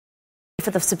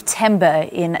5th of September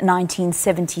in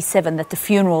 1977 that the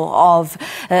funeral of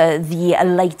the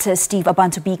late Steve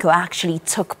Biko actually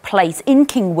took place in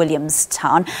King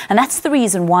Williamstown, and that's the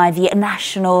reason why the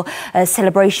national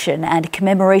celebration and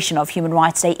commemoration of Human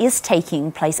Rights Day is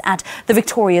taking place at the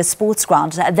Victoria Sports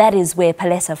Ground. That is where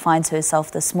Palesa finds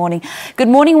herself this morning. Good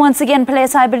morning once again,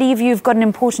 Palesa. I believe you've got an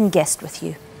important guest with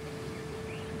you.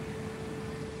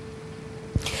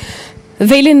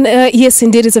 Valen, yes,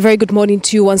 indeed, it's a very good morning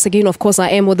to you once again. Of course, I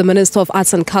am with the Minister of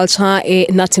Arts and Culture,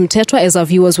 Nathi Mthethwa, as our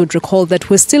viewers would recall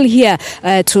that we're still here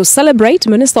to celebrate,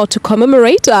 Minister, or to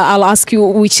commemorate. I'll ask you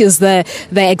which is the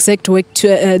exact word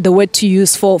to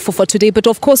use for today. But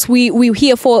of course, we're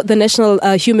here for the National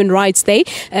Human Rights Day.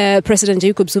 President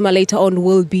Jacob Zuma later on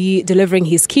will be delivering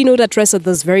his keynote address at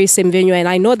this very same venue. And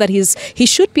I know that he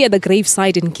should be at the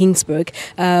graveside in Kingsburg,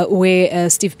 where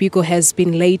Steve Biko has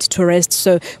been laid to rest.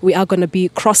 So we are going to be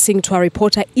crossing to our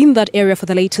reporter in that area for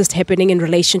the latest happening in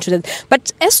relation to that.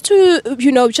 But as to,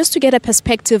 just to get a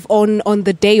perspective on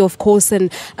the day, of course, and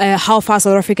how far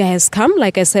South Africa has come,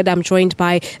 like I said, I'm joined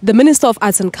by the Minister of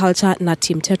Arts and Culture,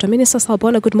 Nathi Mthethwa. Minister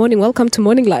Salbona, good morning. Welcome to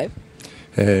Morning Live.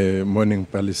 Morning,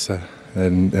 Palesa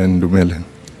and Dumelen.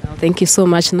 Thank you so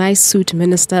much. Nice suit,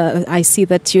 Minister. I see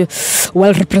that you're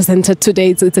well represented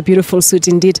today. It's a beautiful suit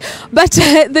indeed. But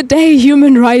the day,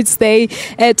 Human Rights Day,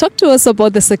 talk to us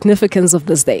about the significance of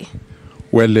this day.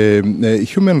 Well,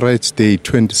 Human Rights Day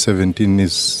 2017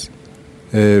 is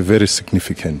very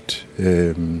significant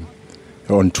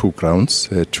on two grounds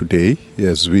today,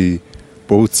 as we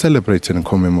both celebrate and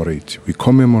commemorate. We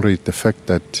commemorate the fact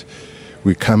that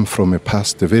we come from a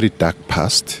very dark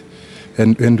past,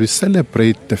 and we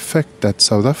celebrate the fact that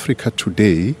South Africa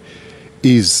today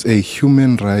is a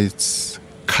human rights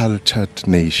cultured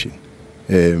nation.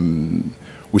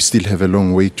 We still have a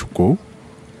long way to go.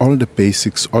 All the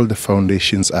basics, all the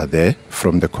foundations are there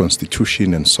from the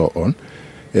Constitution and so on.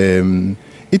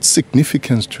 Its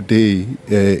significance today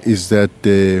is that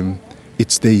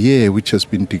it's the year which has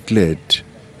been declared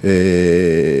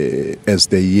as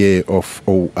the year of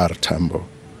O.R. Tambo.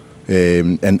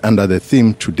 And under the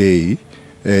theme today,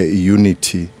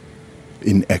 unity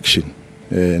in action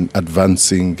and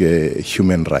advancing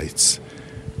human rights.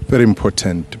 Very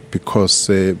important because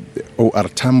O.R.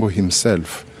 Tambo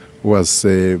himself was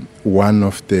one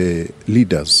of the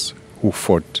leaders who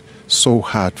fought so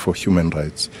hard for human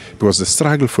rights, because the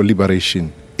struggle for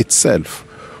liberation itself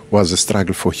was a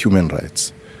struggle for human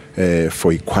rights,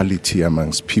 for equality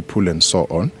amongst people and so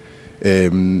on.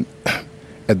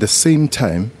 At the same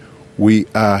time, we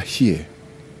are here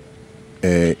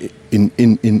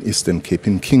in Eastern Cape,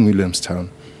 in King Williamstown,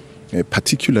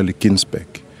 particularly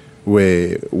Ginsberg,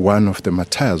 where one of the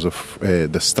martyrs of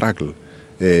the struggle,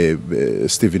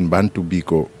 Stephen Bantu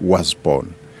Biko, was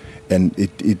born. And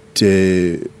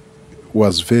it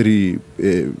was very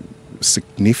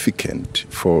significant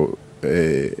for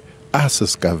us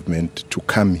as government to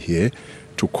come here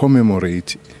to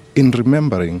commemorate in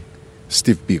remembering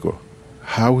Steve Biko,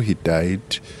 how he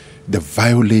died. The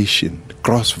violation,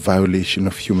 gross violation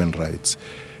of human rights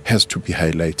has to be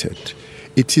highlighted.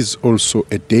 It is also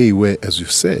a day where, as you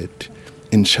said,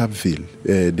 in Sharpeville,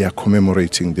 they are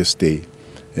commemorating this day,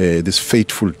 this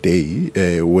fateful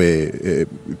day where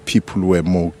people were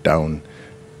mowed down,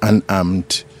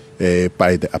 unarmed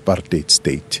by the apartheid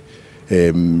state,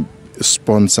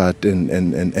 sponsored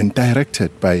and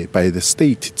directed by the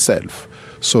state itself.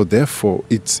 So therefore,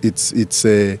 it's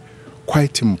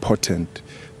quite important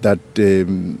that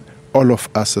all of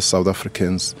us as South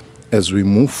Africans, as we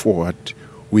move forward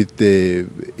with the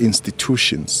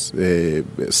institutions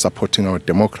supporting our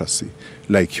democracy,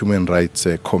 like Human Rights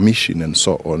Commission and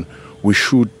so on, we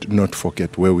should not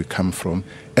forget where we come from.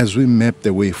 As we map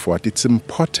the way forward, it's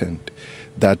important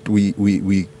that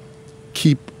we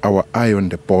keep our eye on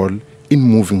the ball in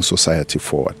moving society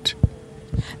forward.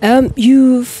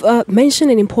 You've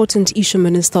mentioned an important issue,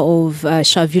 Minister, of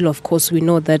Sharpeville. Of course, we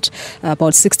know that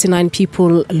about 69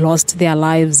 people lost their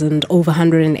lives and over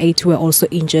 108 were also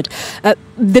injured.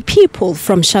 The people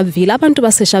from Sharpeville, abantu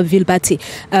base Sharpeville Bati,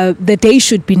 the day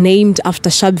should be named after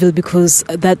Sharpeville because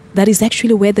that is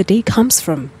actually where the day comes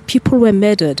from. People were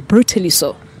murdered, brutally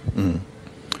so.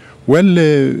 Well,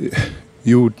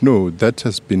 you would know that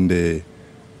has been the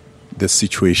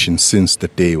situation since the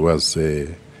day was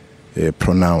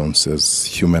pronounced as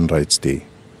Human Rights Day.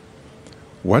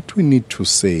 What we need to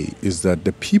say is that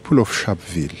the people of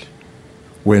Sharpeville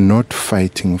were not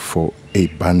fighting for a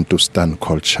Bantustan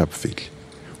called Sharpeville.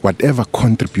 Whatever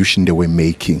contribution they were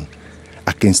making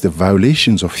against the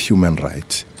violations of human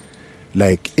rights,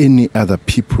 like any other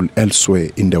people elsewhere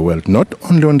in the world, not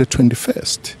only on the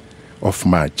 21st of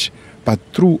March, But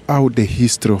throughout the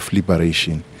history of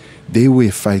liberation, they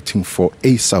were fighting for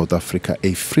a South Africa,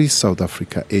 a free South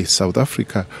Africa, a South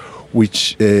Africa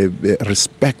which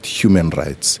respect human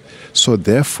rights. So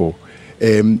therefore,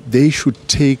 they should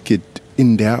take it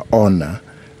in their honor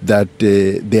that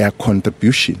their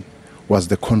contribution was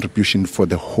the contribution for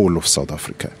the whole of South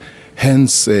Africa.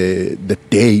 Hence, the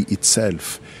day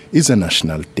itself is a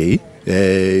national day.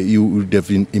 You would have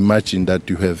imagined that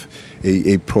you have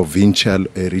a provincial,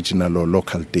 a regional or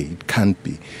local day. It can't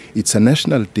be. It's a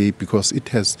national day because it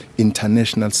has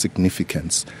international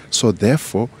significance. So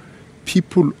therefore,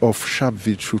 people of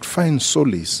Sharpeville should find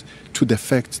solace to the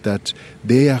fact that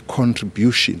their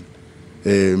contribution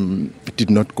did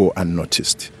not go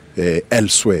unnoticed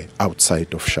elsewhere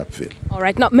outside of Sharpeville. All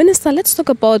right. Now, Minister, let's talk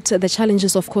about the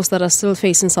challenges, of course, that are still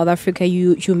facing South Africa.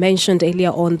 You mentioned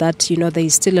earlier on that, there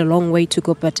is still a long way to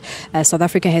go, but South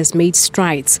Africa has made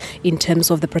strides in terms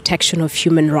of the protection of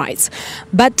human rights.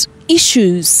 But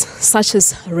issues such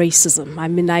as racism,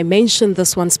 I mentioned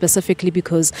this one specifically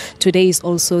because today is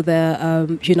also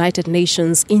the United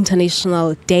Nations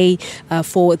International Day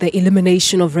for the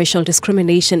Elimination of Racial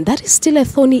Discrimination. That is still a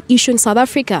thorny issue in South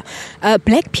Africa.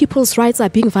 Black people's rights are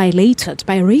being violated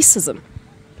by racism.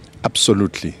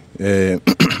 Absolutely.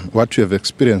 What we have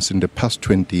experienced in the past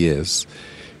 20 years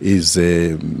is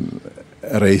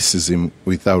racism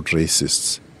without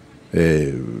racists.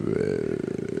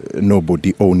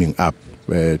 Nobody owning up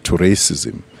to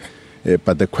racism.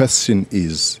 But the question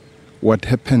is, what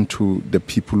happened to the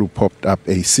people who popped up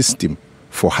a system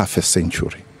for half a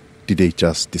century? Did they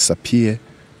just disappear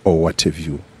or what have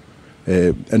you?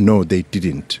 No, they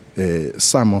didn't.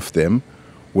 Some of them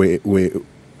were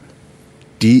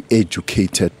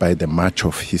de-educated by the march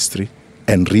of history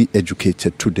and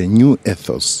re-educated to the new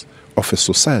ethos of a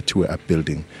society we are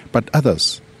building. But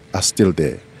others are still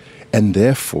there. And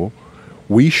therefore,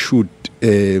 we should,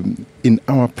 in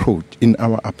our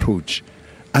approach,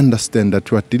 understand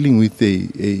that we are dealing with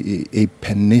a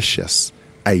pernicious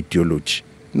ideology,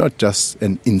 not just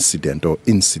an incident or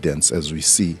incidents as we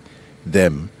see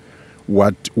them.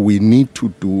 What we need to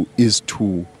do is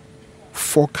to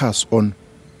focus on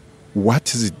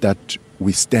what is it that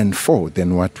we stand for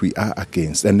than what we are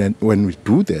against. And then when we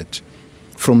do that,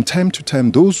 from time to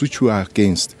time, those which we are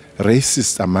against,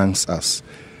 racists amongst us,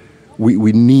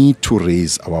 we need to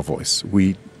raise our voice.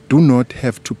 We do not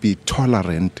have to be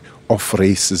tolerant of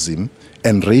racism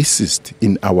and racist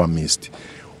in our midst.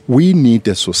 We need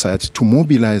a society to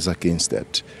mobilize against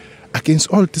that, against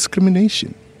all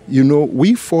discrimination.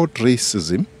 We fought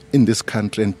racism in this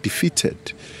country and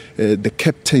defeated the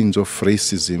captains of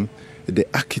racism, the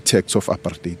architects of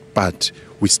apartheid, but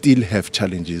we still have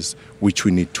challenges which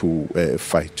we need to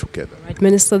fight together. Right,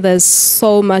 Minister, there's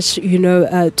so much,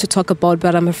 to talk about,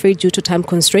 but I'm afraid due to time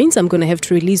constraints, I'm going to have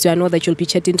to release you. I know that you'll be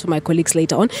chatting to my colleagues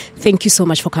later on. Thank you so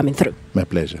much for coming through. My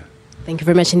pleasure. Thank you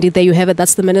very much indeed. There you have it.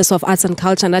 That's the Minister of Arts and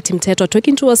Culture, Nathi Mthethwa,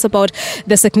 talking to us about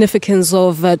the significance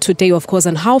of today, of course,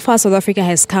 and how far South Africa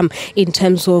has come in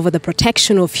terms of the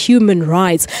protection of human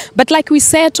rights. But like we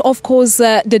said, of course,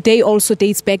 the day also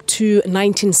dates back to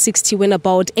 1960 when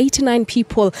about 89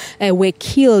 people were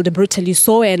killed brutally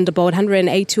so, and about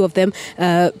 180 of them,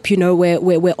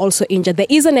 were also injured. There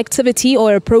is an activity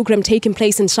or a program taking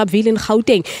place in Sharpeville in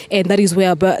Gauteng, and that is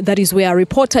where our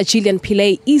reporter Gillian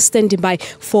Pillay is standing by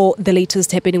for the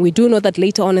latest happening. We do know that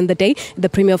later on in the day, the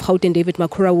Premier of Gauteng, David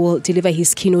Makhura, will deliver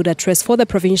his keynote address for the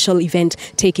provincial event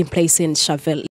taking place in Sharpeville.